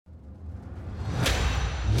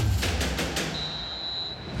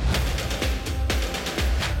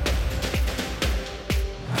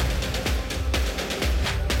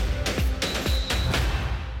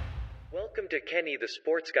Kenny the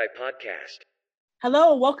Sports Guy podcast.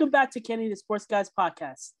 Hello, welcome back to Kenny the Sports Guys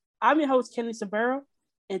podcast. I'm your host, Kenny Sabero,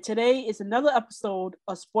 and today is another episode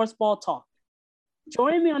of Sportsball Talk.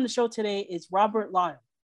 Joining me on the show today is Robert Lyle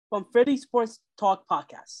from Philly Sports Talk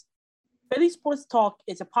podcast. Philly Sports Talk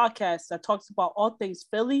is a podcast that talks about all things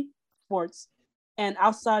Philly sports and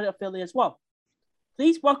outside of Philly as well.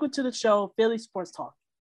 Please welcome to the show, Philly Sports Talk.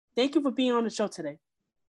 Thank you for being on the show today.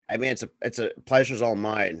 I mean, it's a pleasure's all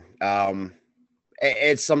mine.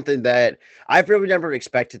 It's something that I've really never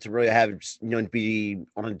expected to really have, be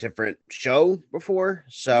on a different show before.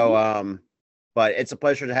 So, but it's a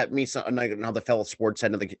pleasure to have me another fellow sports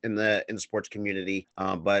head in the sports community.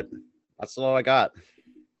 But that's all I got.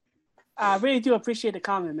 I really do appreciate the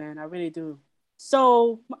comment, man. I really do.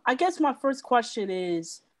 So, I guess my first question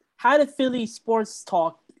is, how did Philly Sports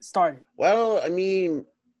Talk started? Well, I mean,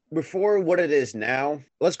 before what it is now,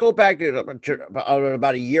 let's go back to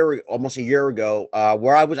about almost a year ago,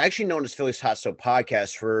 where I was actually known as Philly's Hot Stove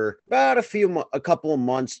Podcast for about a couple of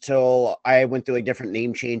months till I went through different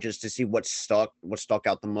name changes to see what stuck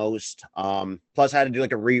out the most. Plus I had to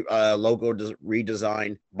do a logo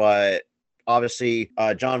redesign, but obviously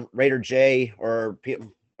John Raider J or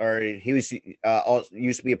he was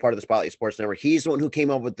used to be a part of the Spotlight Sports Network. He's the one who came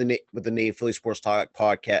up with the name Philly Sports Talk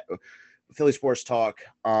podcast. Philly Sports Talk,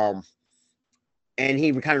 and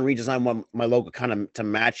he kind of redesigned my logo kind of to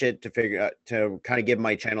match it to kind of give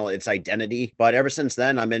my channel its identity. But ever since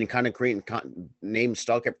then, I've been kind of creating names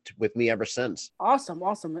stuck with me ever since. Awesome.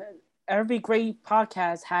 Every great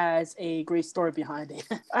podcast has a great story behind it.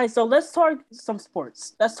 All right, so let's talk some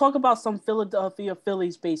sports. Let's talk about some Philadelphia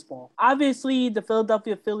Phillies baseball. Obviously, the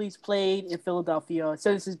Philadelphia Phillies played in Philadelphia,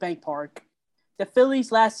 Citizens Bank Park. The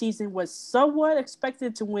Phillies last season was somewhat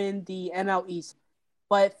expected to win the NL East,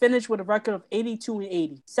 but finished with a record of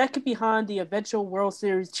 82-80, second behind the eventual World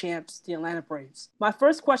Series champs, the Atlanta Braves. My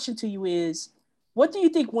first question to you is, what do you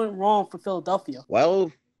think went wrong for Philadelphia?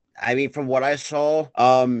 Well, I mean, from what I saw,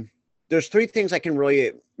 there's three things I can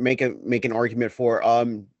really make an argument for.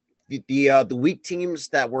 The weak teams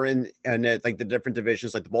that were in the different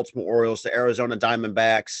divisions, like the Baltimore Orioles, the Arizona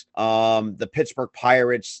Diamondbacks, the Pittsburgh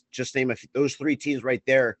Pirates, just name those three teams right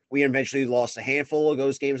there. We eventually lost a handful of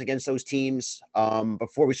those games against those teams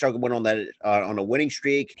before we started going on a winning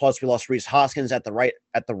streak. Plus, we lost Rhys Hoskins at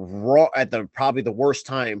the probably the worst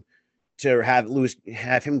time to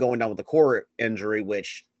have him going down with a core injury,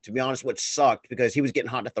 which, to be honest, which sucked because he was getting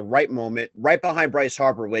hot at the right moment, right behind Bryce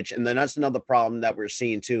Harper, and then that's another problem that we're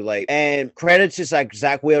seeing too. And credit to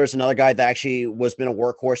Zach Wheeler is another guy that actually been a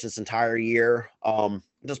workhorse this entire year.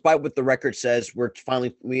 Despite what the record says,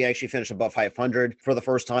 we actually finished above 500 for the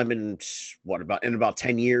first time in about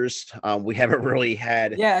 10 years. We haven't really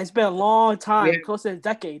had. Yeah, it's been a long time, close to a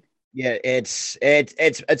decade. Yeah, it's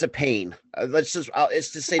a pain. It's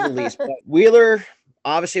to say the least. But Wheeler,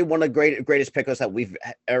 obviously one of the greatest pickups that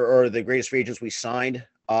or the greatest free agents we signed.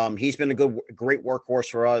 He's been a great workhorse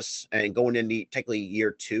for us, and going into technically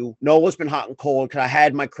year two. Nola's been hot and cold because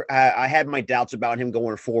I had my doubts about him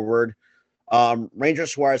going forward. Ranger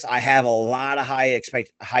Suarez, I have a lot of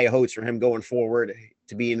high hopes for him going forward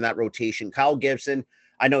to be in that rotation. Kyle Gibson,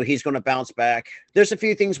 I know he's going to bounce back. There's a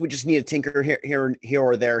few things we just need to tinker here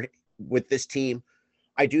or there with this team.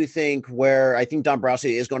 I think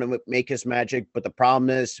Dombrowski is going to make his magic, but the problem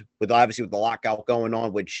is with the lockout going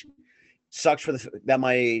on, which sucks that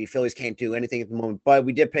my Phillies can't do anything at the moment. But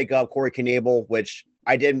we did pick up Corey Knebel, which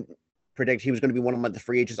I didn't predict he was going to be one of the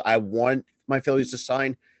free agents I want my Phillies to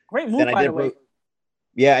sign. Great move, by the way.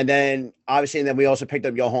 Yeah, and then we also picked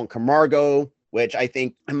up Johan Camargo, which I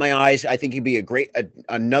think, in my eyes, he'd be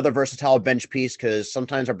another versatile bench piece, because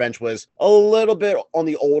sometimes our bench was a little bit on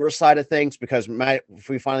the older side of things because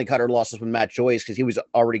we finally cut our losses with Matt Joyce because he was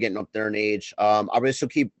already getting up there in age. I would still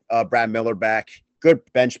keep Brad Miller back. Good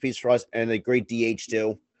bench piece for us and a great DH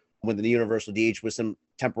too. When the universal DH was some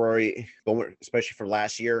temporary, especially for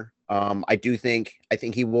last year. I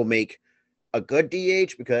think he will make a good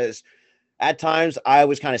DH because at times I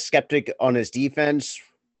was kind of skeptic on his defense.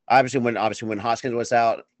 Obviously when Hoskins was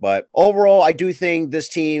out, but overall, I do think this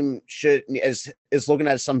team is looking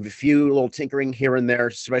at some few little tinkering here and there,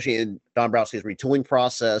 especially in Dombrowski's retooling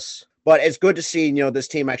process. But it's good to see, this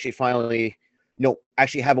team actually finally,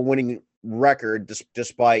 actually have a winning record,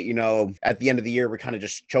 despite, at the end of the year, we kind of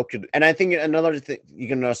just choked it. And I think another thing you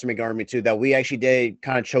can also make an argument too, that we actually did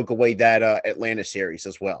kind of choke away that Atlanta series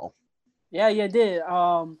as well. Yeah, you did.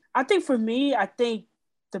 I think for me,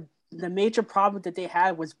 the major problem that they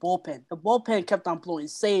had was bullpen. The bullpen kept on blowing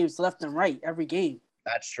saves left and right every game.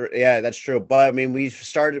 That's true. Yeah, that's true. But I mean, we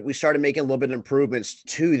started making a little bit of improvements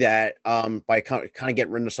to that by kind of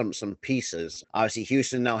getting rid of some pieces. Obviously,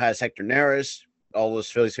 Houston now has Hector Neris. All those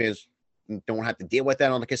Phillies fans don't have to deal with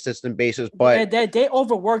that on a consistent basis. But They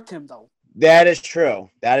overworked him though. that is true.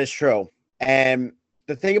 That is true. And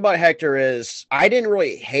the thing about Hector is, I didn't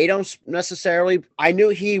really hate him necessarily. I knew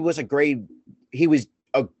he was a good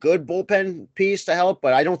bullpen piece to help,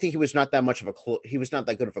 but I don't think he was not that much of he was not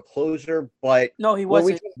that good of a closer. But No, he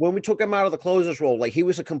wasn't. When we took him out of the closer's role, like he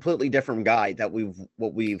was a completely different guy that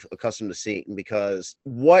we've accustomed to seeing, because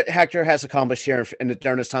what Hector has accomplished here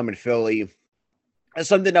during his time in Philly is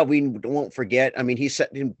something that we won't forget. I mean, he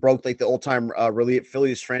broke like the old-time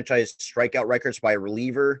Phillies franchise strikeout records by a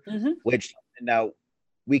reliever, which now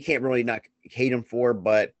we can't really not hate him for.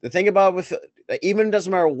 But the thing about with even doesn't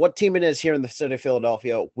matter what team it is here in the city of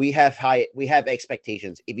Philadelphia, we have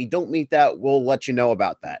expectations. If you don't meet that, we'll let you know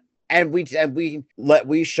about that. And we have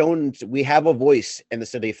a voice in the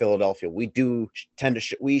city of Philadelphia. We do tend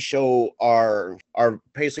to we show our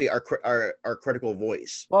basically our critical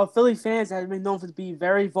voice. Well, Philly fans have been known to be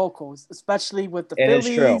very vocal, especially with the Phillies.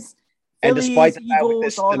 Is true. And despite the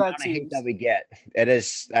Eagles, all amount that of hate that we get, that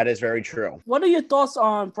is very true. What are your thoughts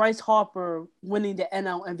on Bryce Harper winning the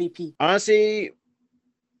NL MVP? Honestly,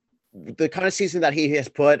 the kind of season that he has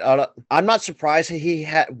put out, I'm not surprised he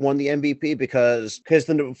had won the MVP because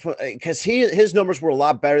his numbers were a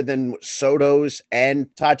lot better than Soto's and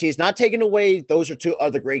Tatis. Not taking away, those are two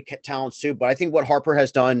other great talents too, but I think what Harper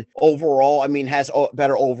has done overall, I mean, has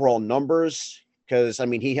better overall numbers. Because I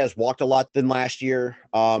mean, he has walked a lot than last year,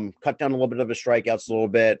 cut down a little bit of his strikeouts a little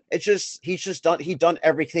bit. He's done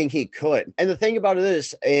everything he could. And the thing about it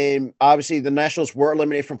is, obviously the Nationals were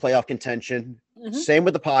eliminated from playoff contention. Same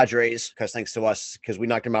with the Padres, because thanks to us, because we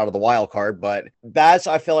knocked him out of the wild card. But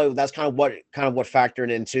I feel like that's kind of what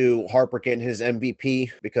factored into Harper getting his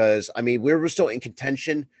MVP, because I mean, we were still in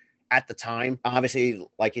contention at the time. Obviously,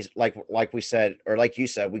 like we said, or like you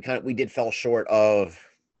said, we did fell short of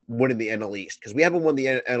winning the NL East, because we haven't won the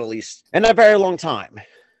NL East in a very long time.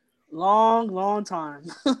 Long time.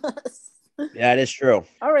 Yeah, it is true.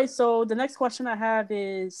 All right, so the next question I have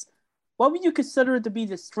is, what would you consider to be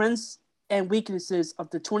the strengths and weaknesses of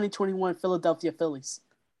the 2021 Philadelphia Phillies?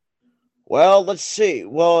 Well, let's see.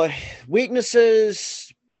 Well,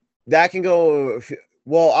 weaknesses that can go.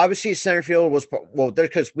 Well, obviously center field was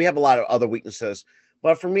because we have a lot of other weaknesses.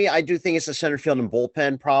 But for me, I do think it's a center field and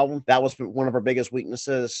bullpen problem. That was one of our biggest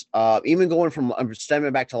weaknesses. Even going from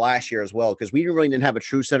stemming back to last year as well, because we really didn't have a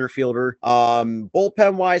true center fielder.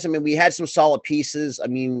 Bullpen wise, I mean, we had some solid pieces. I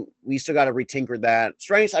mean, we still got to retinker that.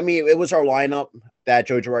 Strengths, I mean, it was our lineup that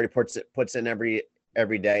Joe Girardi puts in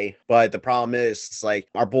every day. But the problem is, it's like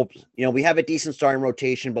our bullpen. We have a decent starting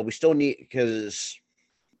rotation, but we still need, because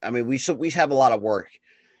I mean, we have a lot of work.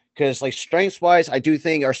 Because, like, strengths-wise, I do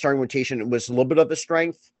think our starting rotation was a little bit of a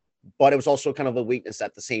strength, but it was also kind of a weakness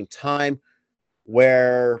at the same time,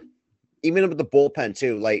 where even with the bullpen,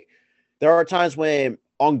 too, like, there are times when,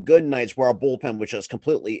 on good nights, where our bullpen was just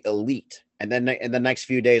completely elite, and then in the next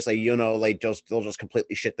few days, like, they'll just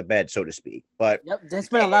completely shit the bed, so to speak. But yep, there's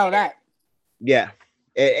been a lot of that. Yeah,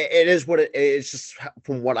 it is what it is, just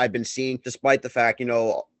from what I've been seeing, despite the fact,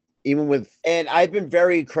 and I've been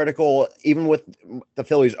very critical, even with the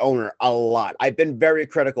Phillies owner, a lot. I've been very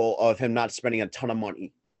critical of him not spending a ton of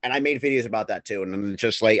money. And I made videos about that too. And I'm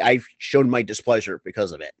just like, I've shown my displeasure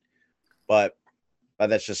because of it. But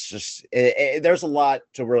that's just there's a lot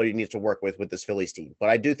to really need to work with this Phillies team. But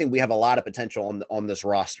I do think we have a lot of potential on this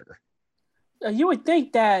roster. You would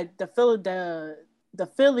think that the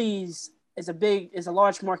Phillies is a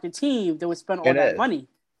large market team that would spend all that money.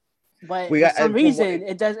 But for some reason,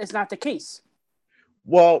 it's not the case.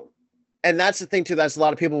 Well, and that's the thing too. That's a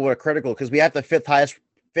lot of people who are critical, because we have the fifth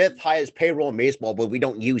highest payroll in baseball, but we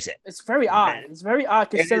don't use it. It's very odd. It's very odd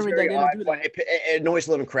considering that they don't do that. It annoys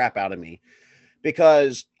the living crap out of me,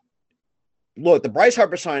 because look, the Bryce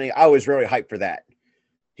Harper signing, I was really hyped for that,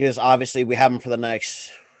 because obviously we have him for the next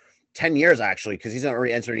 10 years actually, because he's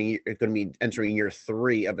already going to be entering year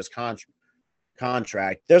 3 of his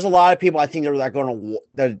contract. There's a lot of people I think that are going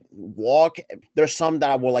to walk. There's some that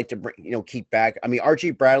I would like to bring, keep back. I mean, Archie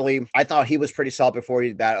Bradley, I thought he was pretty solid before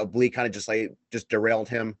that oblique kind of just derailed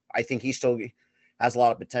him. I think he still has a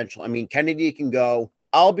lot of potential. I mean, Kennedy can go.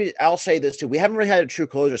 I'll say this too. We haven't really had a true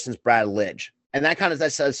closer since Brad Lidge. And that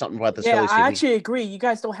says something about this. Yeah, I actually agree. You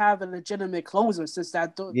guys don't have a legitimate closer since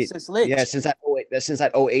Lidge. Yeah, since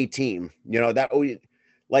that 08 team.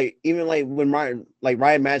 Like, even like when Ryan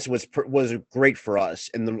Madson was great for us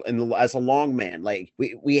as a long man. Like,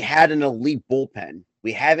 we had an elite bullpen.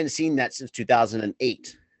 We haven't seen that since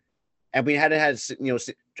 2008. And we hadn't had,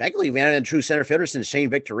 frankly, we hadn't had a true center fielder since Shane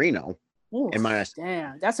Victorino. Oof, in my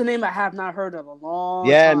damn, that's a name I have not heard of a long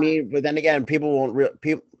Yeah, time. I mean, but then again, people won't.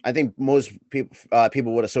 I think most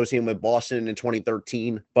people would associate him with Boston in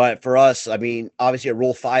 2013. But for us, I mean, obviously a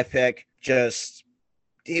Rule 5 pick.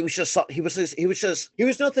 He was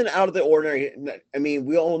nothing out of the ordinary. I mean,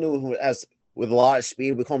 we all knew him as with a lot of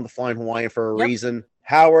speed. We call him the Flying Hawaiian for a reason.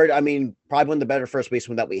 Howard, I mean, probably one of the better first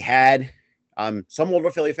basemen that we had. Some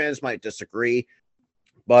older Philly fans might disagree,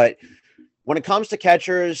 but when it comes to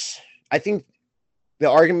catchers, I think the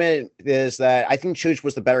argument is that I think Chooch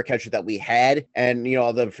was the better catcher that we had. And,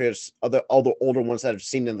 all the older ones that I've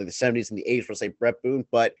seen in the 70s and the 80s were, say, Brett Boone.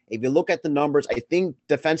 But if you look at the numbers, I think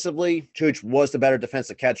defensively, Chooch was the better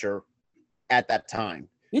defensive catcher at that time.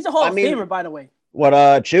 He's a Hall of Famer, by the way. What,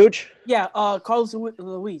 Chooch? Yeah, Carlos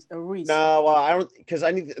Ruiz. No, I don't, because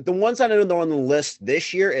I need the ones that I know on the list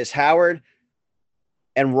this year is Howard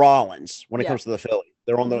and Rollins when it comes to the Philly.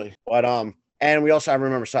 They're on the, but, and we also, I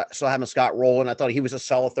remember still having Scott Rowland. I thought he was a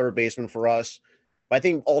solid third baseman for us. But I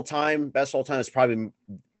think best all time is probably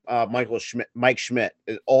Mike Schmidt.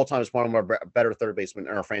 All time is one of our better third basemen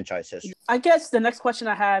in our franchise history. I guess the next question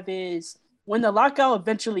I have is, when the lockout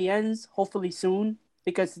eventually ends, hopefully soon,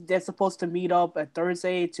 because they're supposed to meet up at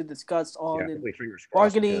Thursday to discuss all the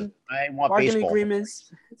bargaining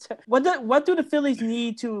agreements. What do the Phillies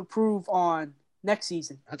need to improve on next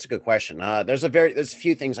season? That's a good question. There's a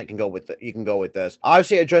few things I can go with. You can go with this.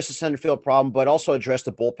 Obviously, address the center field problem, but also address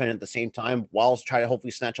the bullpen at the same time, while try to hopefully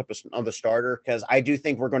snatch up another starter. Because I do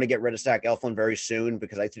think we're going to get rid of Zach Eflin very soon.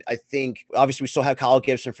 Because I think obviously we still have Kyle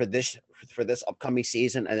Gibson for this upcoming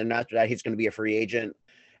season, and then after that he's going to be a free agent.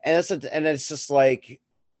 And it's just like,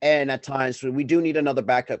 and at times we do need another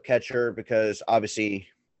backup catcher, because obviously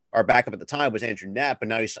our backup at the time was Andrew Knapp, but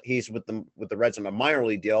now he's with the Reds on a minor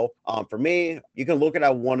league deal. For me, you can look at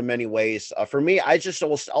it one of many ways. For me, I'll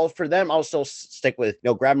still stick with,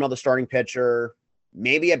 grab another starting pitcher,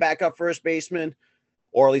 maybe a backup first baseman,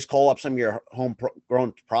 or at least call up some of your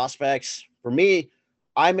homegrown prospects. For me,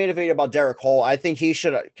 I'm motivated about Derek Hall. I think he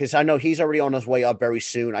should, because I know he's already on his way up very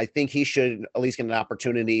soon. I think he should at least get an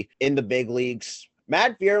opportunity in the big leagues.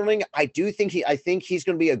 Matt Vierling, I think he's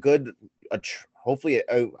going to be a good, hopefully,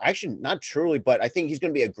 actually not truly, but I think he's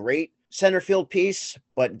going to be a great center field piece.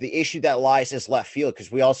 But the issue that lies is left field,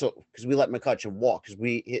 because we let McCutchen walk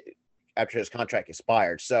after his contract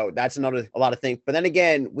expired. So that's a lot of things. But then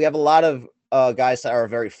again, we have a lot of guys that are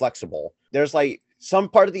very flexible. There's like some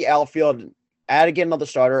part of the outfield, add again another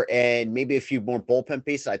starter and maybe a few more bullpen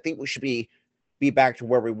pieces. I think we should be back to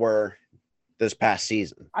where we were this past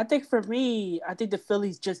season. I think for me, the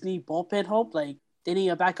Phillies just need bullpen help. Like, they need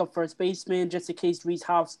a backup first baseman just in case Reese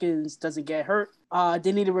Hoskins doesn't get hurt.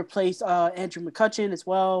 They need to replace Andrew McCutchen as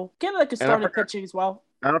well. Get like a starting pitching as well.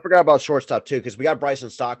 I don't forget about shortstop too, because we got Bryson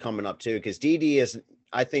Stott coming up too. Because DD is,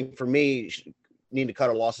 I think for me, need to cut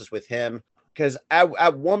our losses with him. Because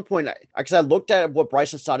at one point, because I looked at what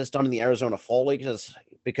Bryson Stott has done in the Arizona Fall League,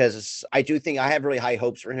 because I do think I have really high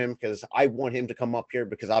hopes for him, because I want him to come up here,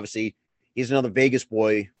 because obviously he's another Vegas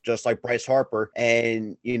boy, just like Bryce Harper.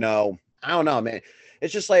 And, I don't know, man.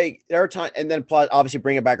 It's just like there are times, and then plus obviously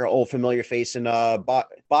bringing back our old familiar face in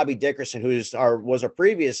Bobby Dickerson, was our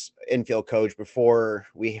previous infield coach before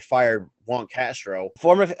we fired Juan Castro,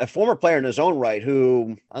 a former player in his own right,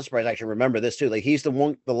 who I'm surprised I actually remember this too. Like, he's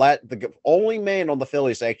the only man on the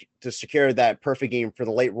Phillies to secure that perfect game for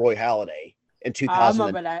the late Roy Halladay in 2000. I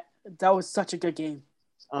remember that. That was such a good game.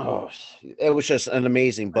 Oh, it was just an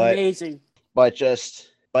amazing.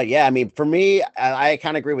 But yeah, I mean, for me, I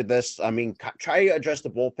kind of agree with this. I mean, try to address the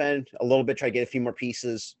bullpen a little bit, try to get a few more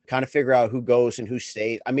pieces, kind of figure out who goes and who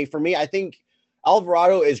stays. I mean, for me, I think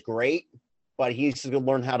Alvarado is great, but he's going to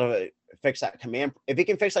learn how to fix that command. If he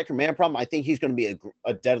can fix that command problem, I think he's going to be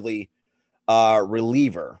a deadly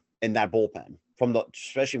reliever in that bullpen,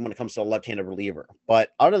 especially when it comes to a left-handed reliever.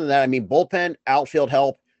 But other than that, I mean, bullpen, outfield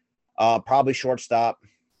help, probably shortstop.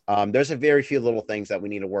 There's a very few little things that we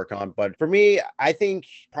need to work on. But for me, I think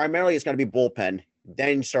primarily it's going to be bullpen.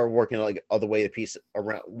 Then start working like other way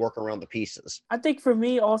work around the pieces. I think for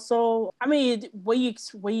me also, I mean, what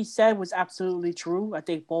you said was absolutely true. I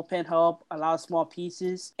think bullpen help, a lot of small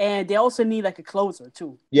pieces, and they also need like a closer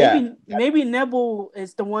too. Yeah, maybe Nebel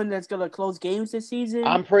is the one that's gonna close games this season.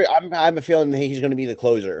 I have a feeling that he's going to be the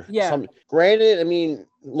closer. Yeah. Granted, I mean,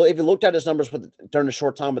 if you looked at his numbers during the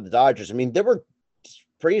short time with the Dodgers, I mean, they were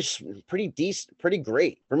pretty decent, pretty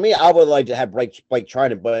great. For me, I would like to have Blake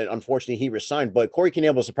Trinan, but unfortunately he resigned. But Corey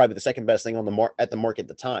Knebel was probably the second best thing on the at the market at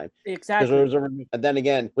the time. Exactly. And then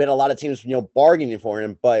again, we had a lot of teams, bargaining for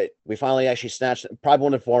him, but we finally actually snatched probably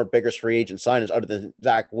one of our biggest free agent signings other than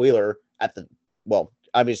Zach Wheeler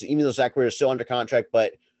obviously, even though Zach Wheeler is still under contract,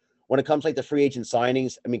 but when it comes like the free agent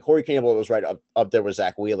signings, I mean, Corey Knebel was right up there with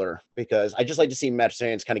Zach Wheeler, because I just like to see Mets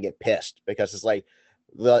fans kind of get pissed because it's like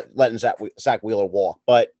letting Zach Wheeler walk.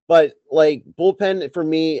 But like bullpen for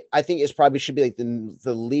me, I think it probably should be like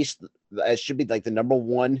the least. It should be like the number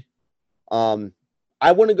one.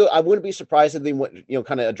 I wouldn't be surprised if they went,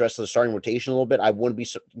 kind of address the starting rotation a little bit. I wouldn't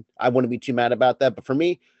be too mad about that. But for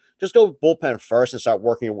me, just go bullpen first and start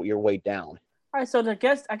working your way down. All right, so I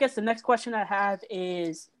guess the next question I have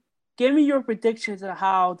is, give me your predictions of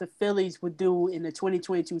how the Phillies would do in the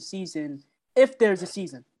 2022 season, if there's a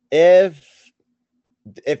season. If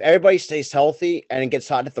everybody stays healthy and it gets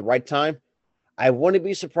hot at the right time, I wouldn't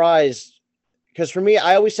be surprised. Because for me,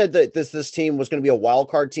 I always said that this team was going to be a wild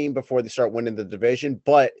card team before they start winning the division,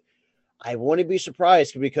 but I wouldn't be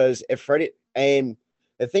surprised, because if Freddie, and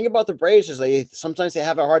the thing about the Braves is sometimes they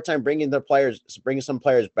have a hard time bringing some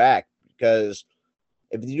players back, because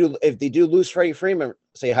if they do lose Freddie Freeman,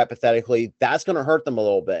 say hypothetically, that's going to hurt them a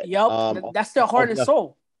little bit. Yep, that's their heart and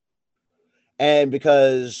soul. And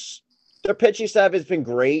because their pitching staff has been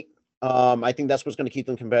great, I think that's what's going to keep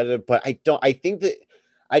them competitive. But I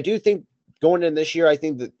do think going in this year, I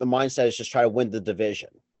think that the mindset is just try to win the division.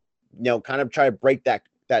 Kind of try to break that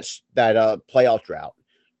playoff drought.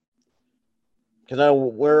 Because I know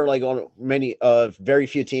we're like on very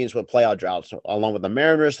few teams with playoff droughts, along with the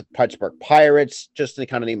Mariners, the Pittsburgh Pirates, just to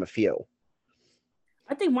kind of name a few.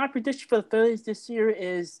 I think my prediction for the Phillies this year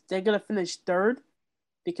is they're gonna finish third,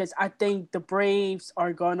 because I think the Braves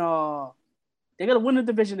are gonna win the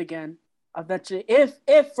division again eventually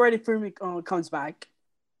if Freddie Freeman comes back.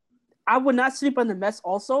 I would not sleep on the Mets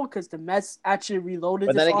also, because the Mets actually reloaded.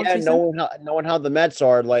 But then again, knowing how the Mets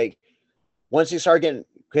are, like once you start getting,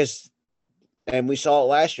 and we saw it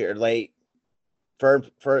last year, like for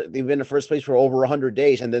they've been in first place for over 100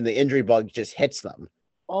 days, and then the injury bug just hits them.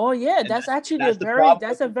 Oh yeah, that's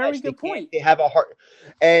a very good point. They have a heart,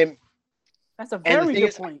 and that's a very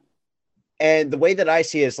good point. And the way that I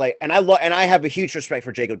see it is like, and I have a huge respect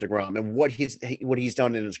for Jacob deGrom and what he's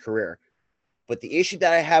done in his career. But the issue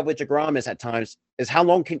that I have with deGrom is at times is how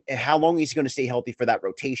long he's going to stay healthy for that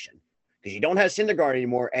rotation, because you don't have Syndergaard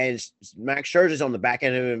anymore, and Max Scherzer's on the back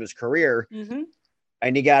end of his career,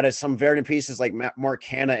 and you got some veteran pieces like Mark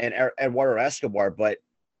Hanna and Eduardo Escobar,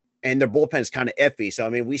 and their bullpen's kind of iffy. So I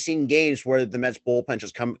mean, we've seen games where the Mets bullpen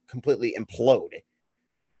just completely implode.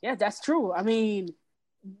 Yeah, that's true. I mean,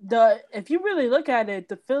 if you really look at it,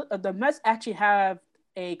 the Mets actually have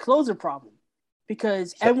a closer problem,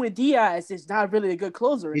 because Edwin Diaz is not really a good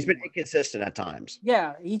closer. He's been inconsistent at times.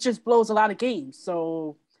 Yeah, he just blows a lot of games.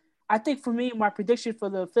 So I think for me, my prediction for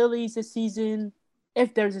the Phillies this season,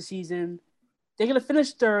 if there's a season, they're gonna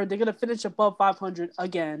finish third. They're gonna finish above 500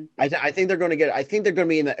 again. I think they're going to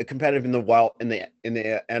be competitive in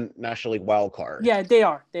the National League wild card. Yeah, they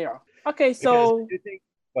are. Okay, so.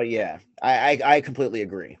 But yeah, I completely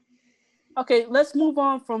agree. Okay, let's move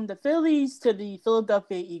on from the Phillies to the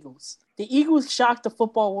Philadelphia Eagles. The Eagles shocked the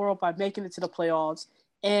football world by making it to the playoffs,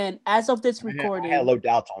 and as of this recording, I had low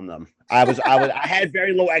doubts on them. I had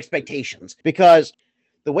very low expectations, because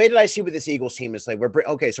the way that I see with this Eagles team is like we're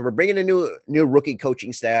bringing a new rookie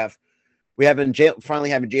coaching staff. We finally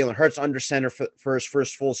having Jalen Hurts under center for his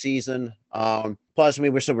first full season. Plus, I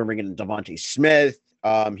mean, we're bringing in Devontae Smith.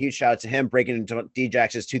 Huge shout out to him breaking into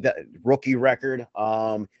D-Jax's rookie record.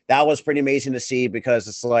 That was pretty amazing to see, because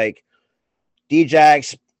it's like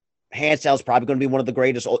D-Jax, hands down, is probably going to be one of the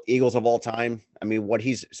greatest Eagles of all time. I mean, what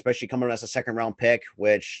he's especially coming as a second round pick,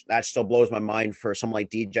 which that still blows my mind for someone like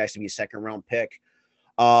D-Jax to be a second round pick.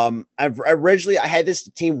 Originally I had this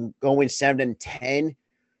team going 7-10,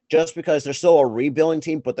 just because they're still a rebuilding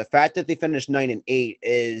team. But the fact that they finished 9-8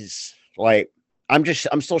 is like, I'm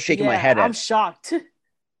still shaking my head at. I'm shocked.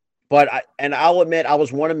 But I'll admit, I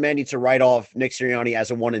was one of many to write off Nick Sirianni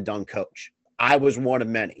as a one and done coach. I was one of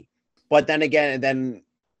many. But then again,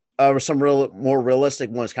 some more realistic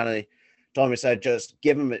ones kind of told me, said, just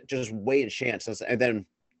give him just wait a chance. And then,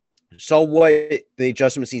 so what the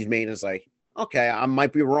adjustments he's made is like, okay, I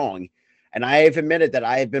might be wrong. And I have admitted that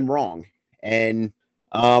I have been wrong. And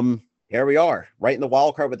here we are, right in the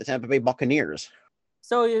wild card with the Tampa Bay Buccaneers.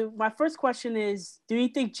 So my first question is, do you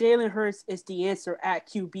think Jalen Hurts is the answer at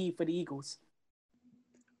QB for the Eagles?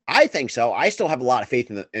 I think so. I still have a lot of faith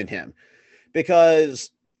in him, because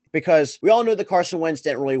we all know that Carson Wentz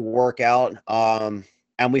didn't really work out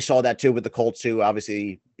And we saw that too with the Colts too,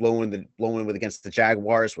 obviously blowing with against the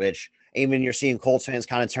Jaguars, which even you're seeing Colts fans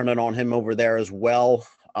kind of turning on him over there as well.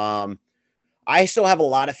 I still have a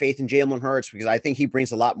lot of faith in Jalen Hurts because I think he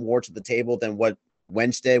brings a lot more to the table than what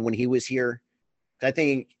Wentz did when he was here. I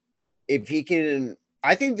think if he can,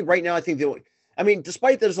 I think right now,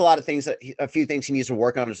 despite there's a lot of things a few things he needs to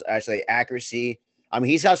work on is actually accuracy. I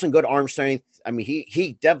mean, he's got some good arm strength. I mean,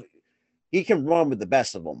 he can run with the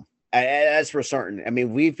best of them. As for certain. I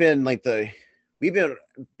mean, we've been running the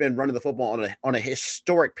football on a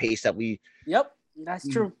historic pace that we. Yep, that's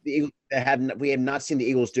true. We have not seen the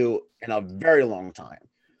Eagles do in a very long time.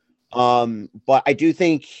 But I do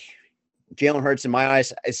think Jalen Hurts, in my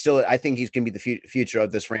eyes, I think he's going to be the future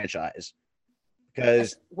of this franchise.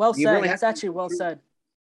 Because well said. That's actually well said.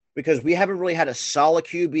 Because we haven't really had a solid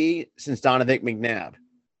QB since Donovan McNabb.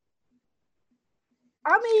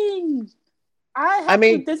 I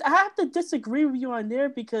have to disagree with you on there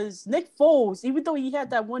because Nick Foles, even though he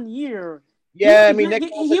had that 1 year, he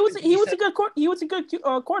was a good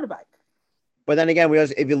quarterback. But then again,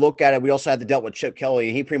 if you look at it, we also had to deal with Chip Kelly,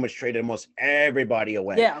 and he pretty much traded almost everybody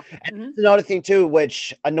away. Yeah. And another thing too,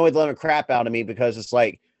 which annoyed the living crap out of me because it's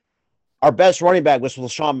like our best running back was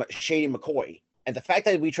LaShawn Shady McCoy. And the fact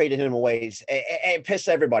that we traded him away, it pissed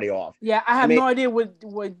everybody off. Yeah, I have no idea what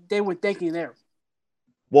they were thinking there.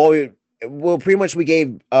 Well, pretty much we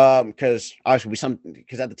gave because obviously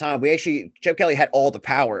because at the time Chip Kelly had all the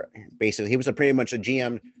power. Basically, he was pretty much a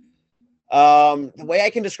GM. The way I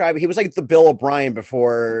can describe it, he was like the Bill O'Brien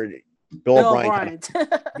before Bill O'Brien.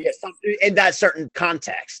 Yes, in that certain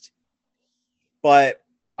context. But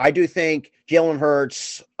I do think Jalen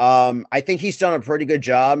Hurts. I think he's done a pretty good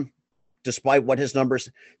job. Despite what his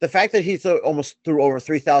numbers, the fact that he almost threw over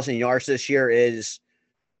 3,000 yards this year is,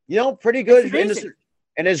 pretty good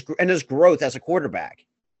in his growth as a quarterback.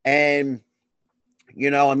 And,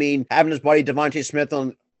 having his buddy Devontae Smith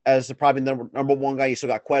as probably the number one guy, you still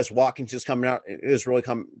got Quez Watkins just coming out. It was really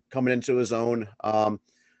coming into his own.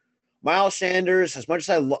 Miles Sanders, as much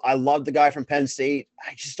as I love the guy from Penn State,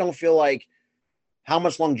 I just don't feel like how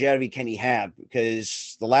much longevity can he have?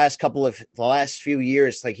 Because the last few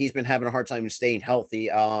years, like he's been having a hard time staying healthy.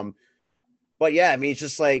 But yeah, I mean, it's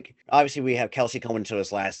just like obviously we have Kelsey coming to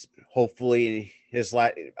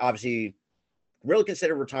obviously really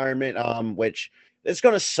considered retirement, which it's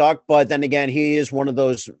going to suck. But then again, he is one of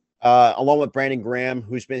those, along with Brandon Graham,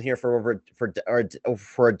 who's been here for a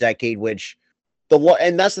decade,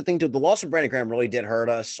 and that's the thing too. The loss of Brandon Graham really did hurt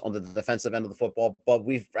us on the defensive end of the football, but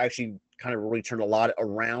we've actually kind of really turned a lot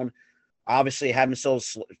around. Obviously, having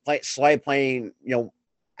Slay playing,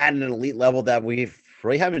 at an elite level that we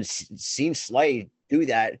really haven't seen Slay do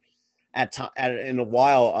that in a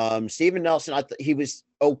while. Steven Nelson, he was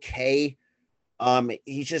okay.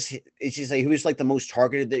 He was like the most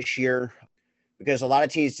targeted this year because a lot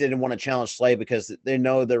of teams didn't want to challenge Slay because they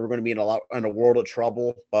know they were going to be in a world of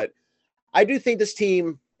trouble. But I do think this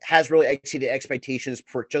team has really exceeded expectations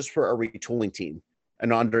for a retooling team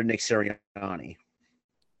and under Nick Sirianni.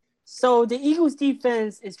 So the Eagles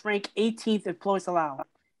defense is ranked 18th in points allowed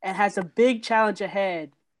and has a big challenge ahead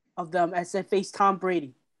of them as they face Tom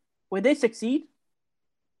Brady. Will they succeed?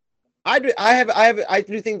 I do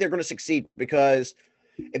think they're going to succeed because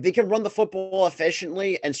if they can run the football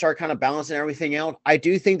efficiently and start kind of balancing everything out, I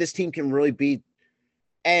do think this team can really beat.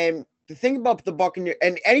 And the thing about the Buccaneers,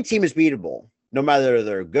 and any team is beatable, no matter if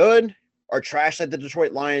they're good or trash like the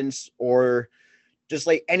Detroit Lions or just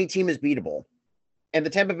like any team is beatable. And the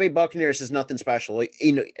Tampa Bay Buccaneers is nothing special. Like,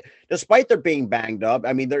 despite their being banged up,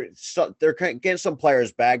 I mean, they're getting some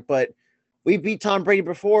players back, but we beat Tom Brady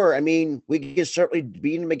before. I mean, we can certainly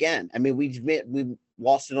beat him again. I mean, we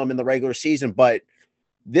lost to them in the regular season, but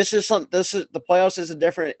the playoffs is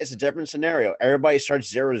a different scenario. Everybody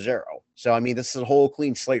starts 0-0. So, I mean, this is a whole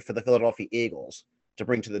clean slate for the Philadelphia Eagles to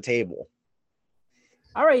bring to the table.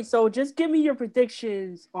 All right, so just give me your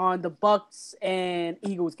predictions on the Bucks and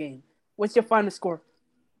Eagles game. What's your final score?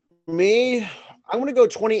 Me, I'm going to go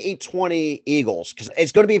 28-20 Eagles because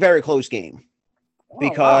it's going to be a very close game.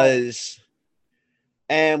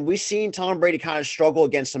 And we've seen Tom Brady kind of struggle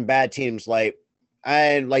against some bad teams. Take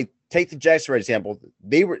the Jets, for example.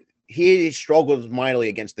 He struggled mightily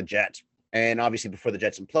against the Jets. And obviously before the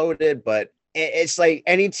Jets imploded, but it's like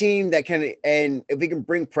any team that can, and if we can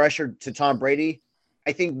bring pressure to Tom Brady,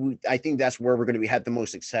 I think that's where we're going to have the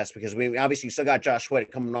most success because we obviously still got Josh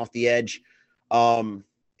Sweat coming off the edge.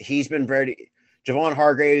 He's been Javon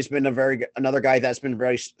Hargrave's been another guy that's been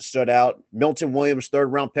very stood out. Milton Williams,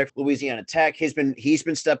 3rd-round pick, Louisiana Tech. He's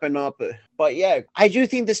been stepping up. But yeah, I do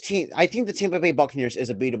think this team. I think the Tampa Bay Buccaneers is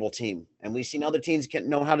a beatable team, and we've seen other teams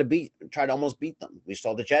know how to try to almost beat them. We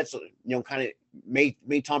saw the Jets, kind of made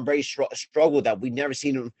Tom Brady struggle that we'd never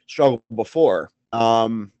seen him struggle before.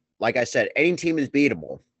 Like I said, any team is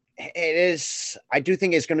beatable. It is. I do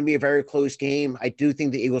think it's going to be a very close game. I do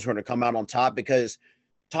think the Eagles are going to come out on top because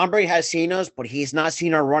Tom Brady has seen us, but he's not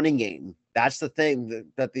seen our running game. That's the thing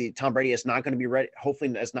that the Tom Brady is not going to be ready.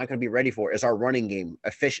 Hopefully, is not going to be ready for is our running game,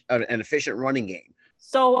 an efficient running game.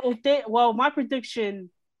 So, my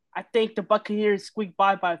prediction, I think the Buccaneers squeak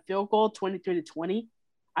by a field goal, 23-20.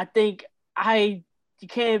 I think you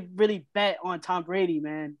can't really bet on Tom Brady,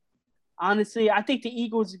 man. Honestly, I think the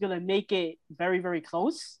Eagles are going to make it very, very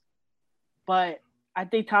close. But I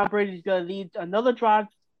think Tom Brady is going to lead another drive,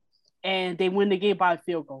 and they win the game by a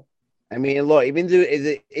field goal. I mean, look, even though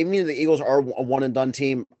the Eagles are a one-and-done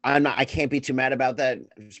team, I can't be too mad about that,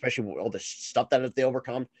 especially with all the stuff that they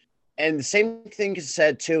overcome. And the same thing is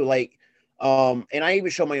said, too, like, and I even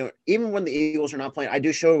show even when the Eagles are not playing, I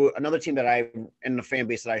do show another team that in the fan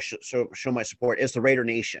base that I show my support is the Raider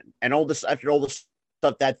Nation. And after all the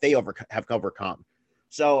stuff that they have overcome.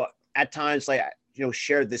 So at times, like,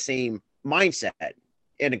 share the same mindset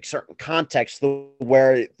in a certain context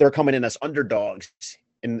where they're coming in as underdogs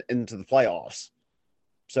into the playoffs,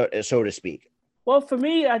 so to speak. Well, for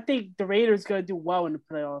me, I think the Raiders going to do well in the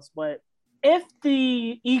playoffs. But if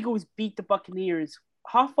the Eagles beat the Buccaneers,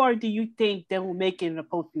 how far do you think they will make it in the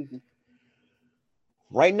postseason?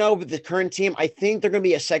 Right now, with the current team, I think they're going to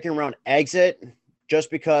be a 2nd-round exit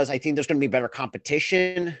just because I think there's going to be better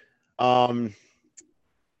competition.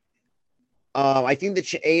 I think the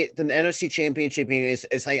NFC Championship game is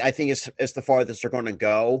the farthest they're going to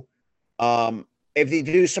go. If they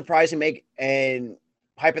do surprise and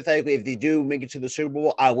hypothetically, if they do make it to the Super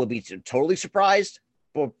Bowl, I will be totally surprised.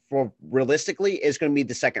 But for realistically, it's going to be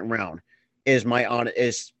the 2nd round. Is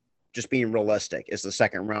just being realistic. Is the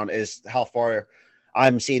 2nd round is how far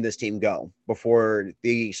I'm seeing this team go before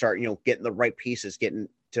they start, getting the right pieces, getting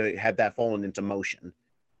to have that fallen into motion.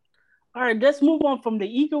 All right, let's move on from the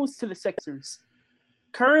Eagles to the Sixers.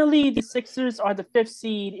 Currently, the Sixers are the 5th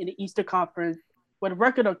seed in the Eastern Conference with a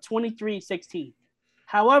record of 23-16.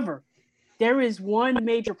 However, there is one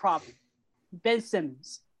major problem. Ben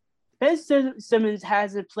Simmons. Ben Simmons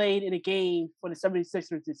hasn't played in a game for the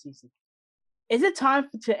 76ers this season. Is it time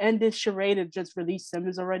to end this charade and just release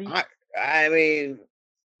Simmons already? I mean,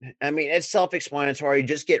 it's self-explanatory.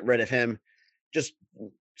 Just get rid of him. Just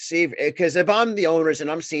see, because if I'm the owners and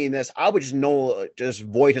I'm seeing this, I would just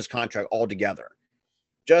void his contract altogether.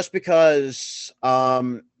 Just because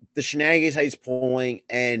the shenanigans he's pulling,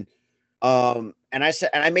 and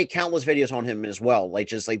I made countless videos on him as well. Like,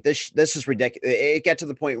 just like this is ridiculous. It got to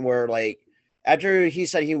the point where, like, after he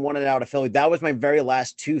said he wanted out of Philly, that was my very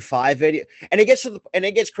last 2-5 video. And it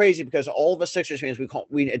gets crazy because all of us Sixers fans,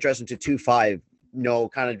 we address him to 2-5,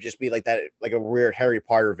 kind of just be like that, like a weird Harry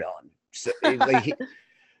Potter villain. So, like,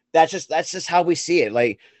 that's just how we see it.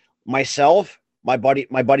 Like, myself, my buddy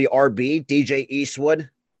RB, DJ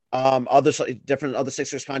Eastwood, other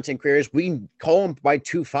Sixers content creators, we call him by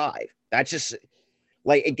 2-5. That's just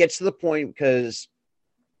like, it gets to the point because,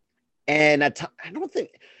 and I don't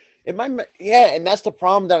think it might, and that's the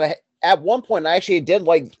problem that at one point I actually did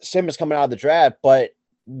like Simmons coming out of the draft, but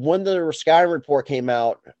when the scouting report came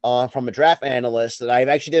out from a draft analyst that I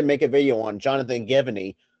actually did make a video on, Jonathan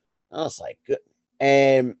Givney, I was like, good.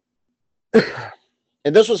 And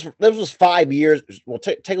this was 5 years, well,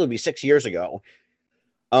 technically be 6 years ago.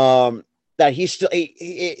 That he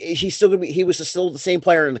was still the same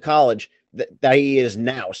player in the college that he is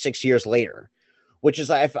now 6 years later, which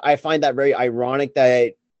is I find that very ironic.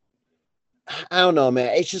 That I don't know,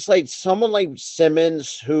 man. It's just like someone like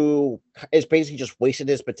Simmons who is basically just wasted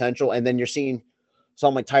his potential, and then you're seeing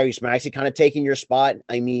someone like Tyrese Maxey kind of taking your spot.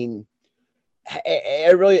 I mean,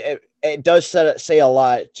 it does say a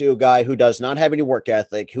lot to a guy who does not have any work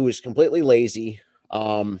ethic, who is completely lazy.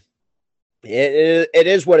 It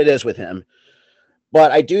is what it is with him,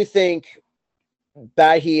 but I do think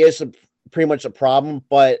that he is pretty much a problem.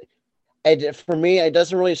 But for me, it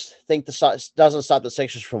doesn't really think doesn't stop the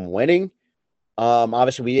Sixers from winning.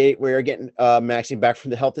 Obviously, we are getting Maxey back from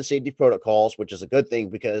the health and safety protocols, which is a good thing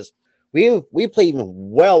because we played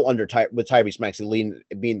well with Tyrese Maxey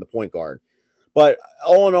being the point guard. But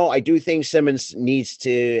all in all, I do think Simmons needs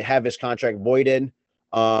to have his contract voided,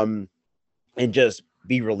 and just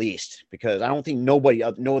be released because I don't think no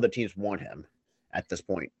other teams want him at this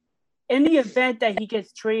point. In the event that he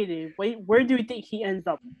gets traded, where do you think he ends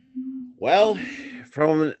up? Well,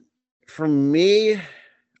 from me,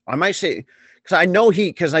 I might say because I know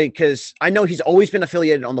he's always been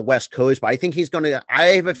affiliated on the West Coast, but I think he's gonna. I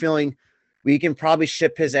have a feeling we can probably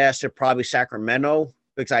ship his ass to probably Sacramento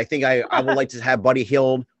because I think I would like to have Buddy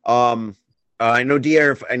Hield. I know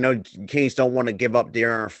Kings don't want to give up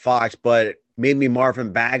De'Aaron Fox, but maybe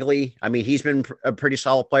Marvin Bagley. I mean, he's been a pretty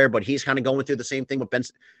solid player, but he's kind of going through the same thing with Ben.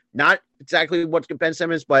 Not exactly what Ben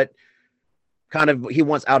Simmons, but kind of he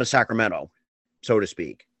wants out of Sacramento, so to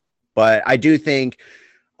speak. But I do think,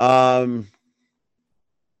 but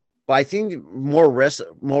I think more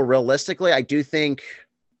realistically, I do think.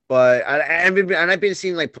 But I've been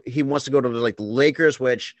seeing like he wants to go to like the Lakers,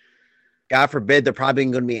 which, God forbid, they're probably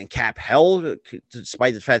going to be in cap hell,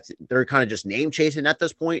 despite the fact that they're kind of just name chasing at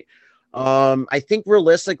this point. I think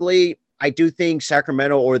realistically, I do think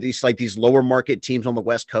Sacramento or these lower market teams on the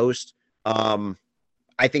West Coast,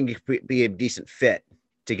 I think it could be a decent fit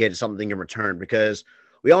to get something in return because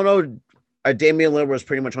we all know Damian Lillard was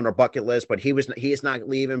pretty much on our bucket list, but he is not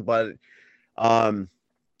leaving. But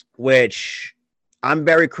which I'm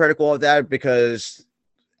very critical of that because.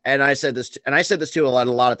 And I said this too a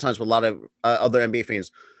lot of times with a lot of other NBA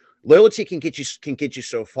fans. Loyalty can get you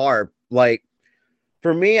so far. Like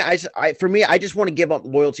for me, I just want to give up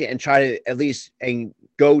loyalty and try to at least and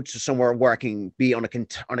go to somewhere where I can be on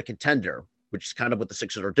a contender, which is kind of what the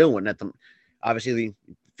Sixers are doing at the obviously the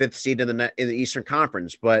 5th seed in the Eastern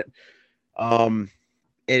Conference. But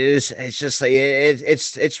it's just like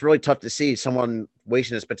it's really tough to see someone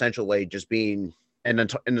wasting his potential away just being in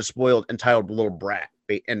a spoiled, entitled little brat,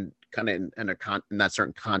 and kind of in that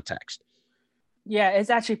certain context. Yeah,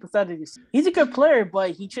 it's actually pathetic. He's a good player,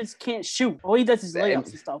 but he just can't shoot. All he does is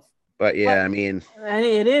layups and stuff. But yeah, I mean, and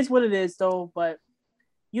it is what it is, though. But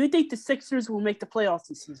you think the Sixers will make the playoffs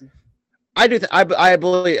this season? I do. I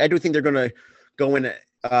do think they're going to go in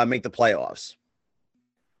and make the playoffs.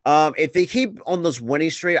 If they keep on this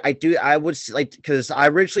winning streak, I would like because I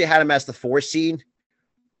originally had them as the 4th seed.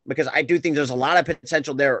 Because I do think there's a lot of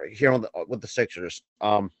potential there here with the Sixers.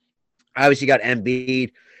 Obviously, you got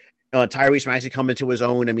Embiid, Tyrese Maxey coming to his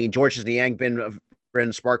own. I mean, George Niang been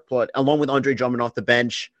spark plug along with Andre Drummond off the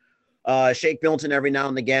bench. Shake Milton every now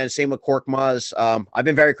and again. Same with Korkmaz. I've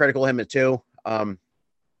been very critical of him too.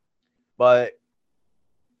 But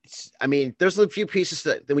I mean, there's a few pieces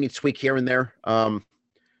that we need to tweak here and there.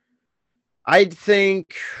 I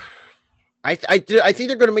think. I think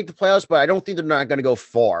they're going to make the playoffs, but I don't think they're not going to go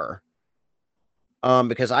far.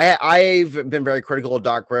 Because I've been very critical of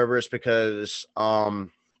Doc Rivers because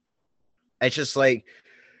it's just like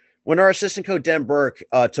when our assistant coach Dan Burke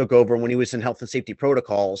took over when he was in health and safety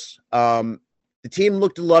protocols, the team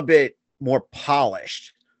looked a little bit more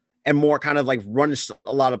polished and more kind of like runs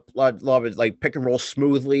a lot of like pick and roll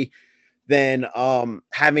smoothly than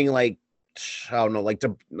having like I don't know like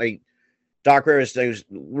Doc Rivers is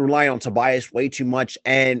relying on Tobias way too much,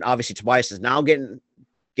 and obviously Tobias is now getting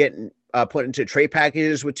put into trade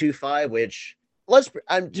packages with 2-5. Which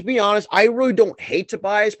to be honest, I really don't hate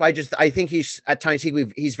Tobias, but I think he's at times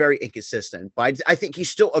he's very inconsistent. But I think he's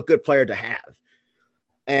still a good player to have,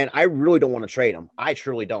 and I really don't want to trade him. I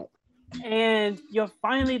truly don't. And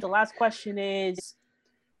finally, the last question is: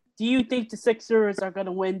 do you think the Sixers are going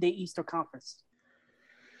to win the Eastern Conference?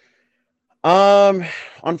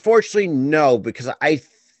 Unfortunately, no, because I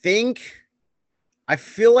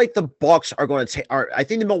feel like the Bucks are going to take. I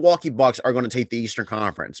think the Milwaukee Bucks are going to take the Eastern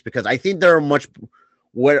Conference because I think they're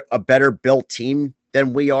a better built team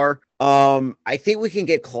than we are. I think we can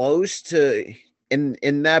get close to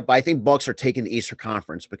in that, but I think Bucks are taking the Eastern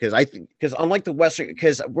Conference because unlike the Western,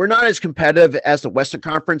 because we're not as competitive as the Western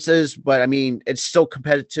Conference is, but I mean it's still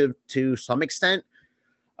competitive to some extent.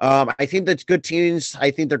 I think that's good teams. I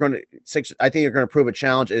think they're going to prove a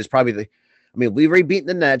challenge. Is probably we've already beaten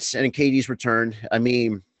the Nets and in KD's return. I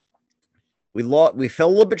mean, we fell a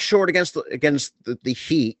little bit short against the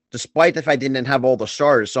Heat, despite the fact they didn't have all the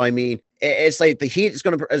stars. So I mean, it's like the Heat is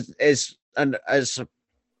going to as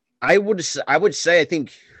I would say I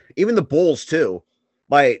think even the Bulls too.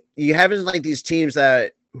 Like you haven't like these teams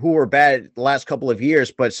who were bad the last couple of years,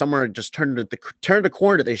 but somewhere just turned the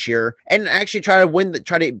corner this year and actually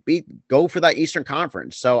go for that Eastern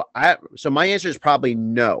Conference. So my answer is probably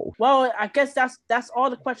no. Well, I guess that's all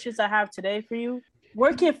the questions I have today for you.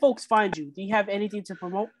 Where can folks find you? Do you have anything to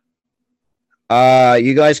promote?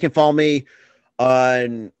 You guys can follow me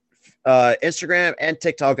on Instagram and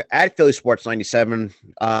TikTok at Philly Sports 97.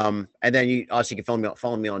 And then you also can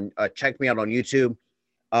follow me on check me out on YouTube.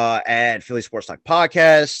 At Philly Sports Talk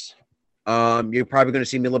Podcast. You're probably going to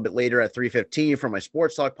see me a little bit later at 3:15 for my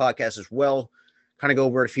Sports Talk podcast as well, kind of go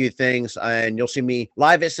over a few things, and you'll see me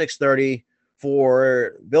live at 6:30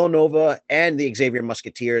 for Villanova and the Xavier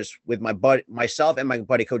Musketeers with myself and my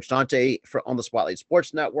buddy Coach Dante on the Spotlight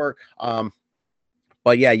Sports Network.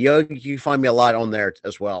 But yeah, you find me a lot on there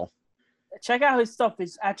as well. Check out his stuff.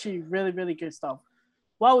 It's actually really, really good stuff.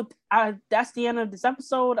 Well, that's the end of this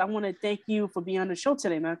episode. I want to thank you for being on the show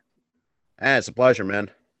today, man. It's a pleasure,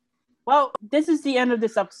 man. Well, this is the end of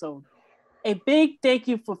this episode. A big thank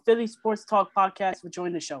you for Philly Sports Talk Podcast for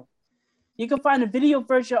joining the show. You can find a video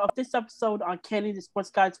version of this episode on Kenny the Sports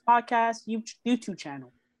Guys Podcast YouTube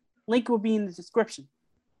channel. Link will be in the description.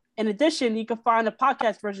 In addition, you can find a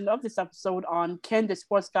podcast version of this episode on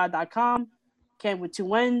kenthesportsguy.com, Ken with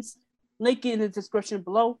 2 N's. Link in the description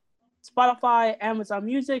below. Spotify, Amazon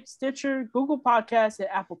Music, Stitcher, Google Podcasts, and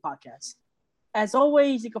Apple Podcasts. As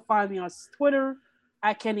always, you can find me on Twitter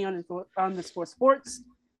at Kenny_sports,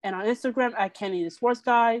 and on Instagram at Kenny the Sports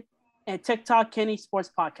Guy, and TikTok Kenny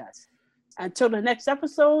Sports Podcast. Until the next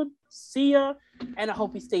episode, see ya, and I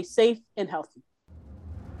hope you stay safe and healthy.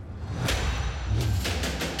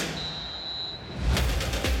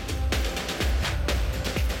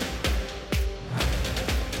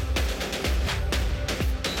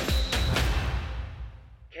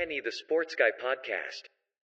 Kenny the Sports Guy Podcast.